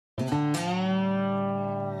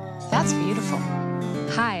That's beautiful.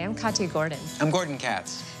 Hi, I'm Katya Gordon, I'm Gordon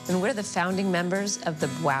Katz. and we're the founding members of the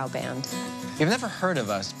BWOW band. You've never heard of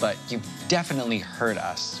us, but you've definitely heard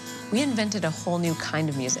us. We invented a whole new kind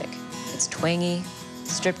of music. It's twangy,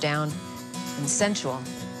 stripped down, and sensual.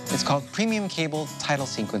 It's called premium cable title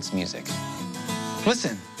sequence music.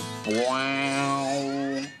 Listen.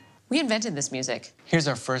 Wow. We invented this music. Here's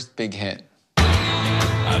our first big hit.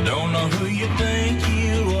 I don't know who you think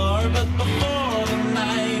you are, but before the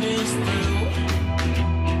night is through,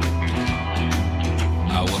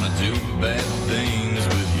 I want to do bad things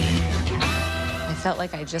with you. I felt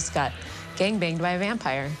like I just got gangbanged by a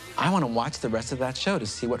vampire. I want to watch the rest of that show to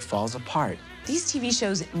see what falls apart. These TV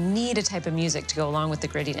shows need a type of music to go along with the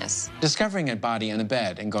grittiness. Discovering a body in a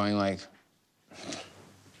bed and going like,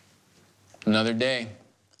 another day.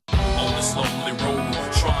 On this lonely road,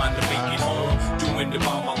 trying to make it home, doing it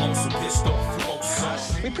by my lonesome pistol flow.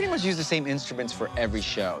 We pretty much use the same instruments for every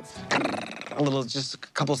show. Just a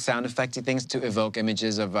couple sound effecty things to evoke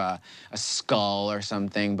images of a skull or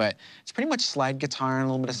something, but it's pretty much slide guitar and a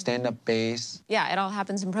little bit of stand-up bass. Yeah, it all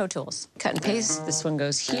happens in Pro Tools. Cut and paste, this one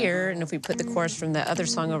goes here, and if we put the chorus from the other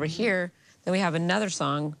song over here, then we have another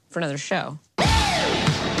song for another show.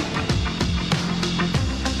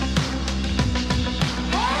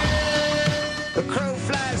 The crow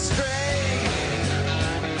flies straight,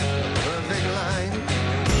 perfect line.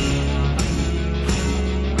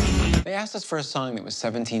 They asked us for a song that was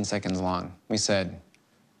 17 seconds long. We said,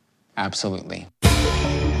 absolutely.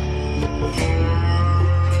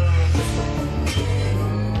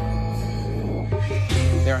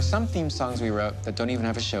 There are some theme songs we wrote that don't even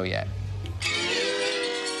have a show yet.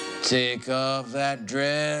 Take off that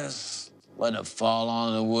dress, let it fall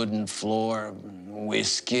on the wooden floor.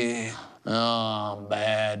 Whiskey, oh,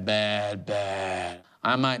 bad, bad, bad.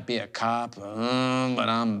 I might be a cop, but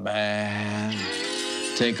I'm bad.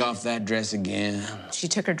 Take off that dress again. She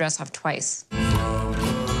took her dress off twice.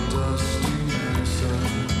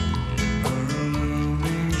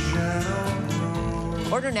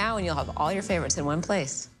 Order now and you'll have all your favorites in one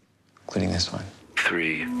place. Including this one.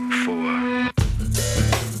 3, 4.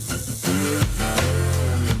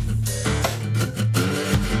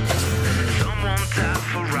 Someone died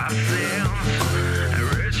for ourselves.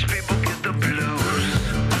 Rich people get the blues.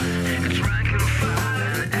 It's rank and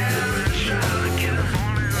file and every child get a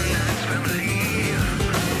morning and night's family.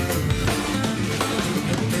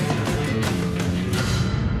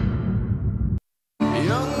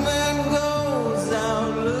 Young man goes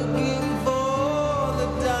out looking for the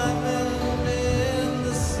diamond in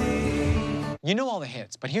the sea. You know all the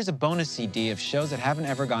hits, but here's a bonus CD of shows that haven't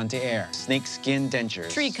ever gone to air. Snakeskin Dentures.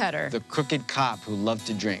 Tree Cutter. The Crooked Cop Who Loved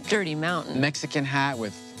to Drink. Dirty Mountain. Mexican Hat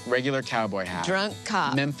with regular cowboy hat. Drunk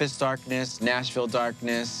Cop. Memphis Darkness, Nashville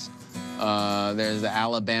Darkness. There's the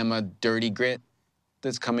Alabama Dirty Grit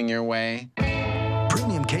that's coming your way.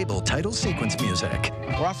 Premium cable title sequence music.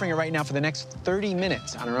 We're offering it right now for the next 30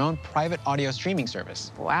 minutes on our own private audio streaming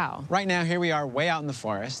service. Wow. Right now, here we are way out in the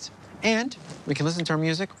forest, and we can listen to our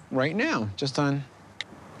music right now, just on...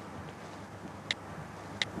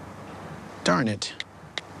 Darn it.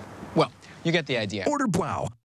 Well, you get the idea. Order BWOW.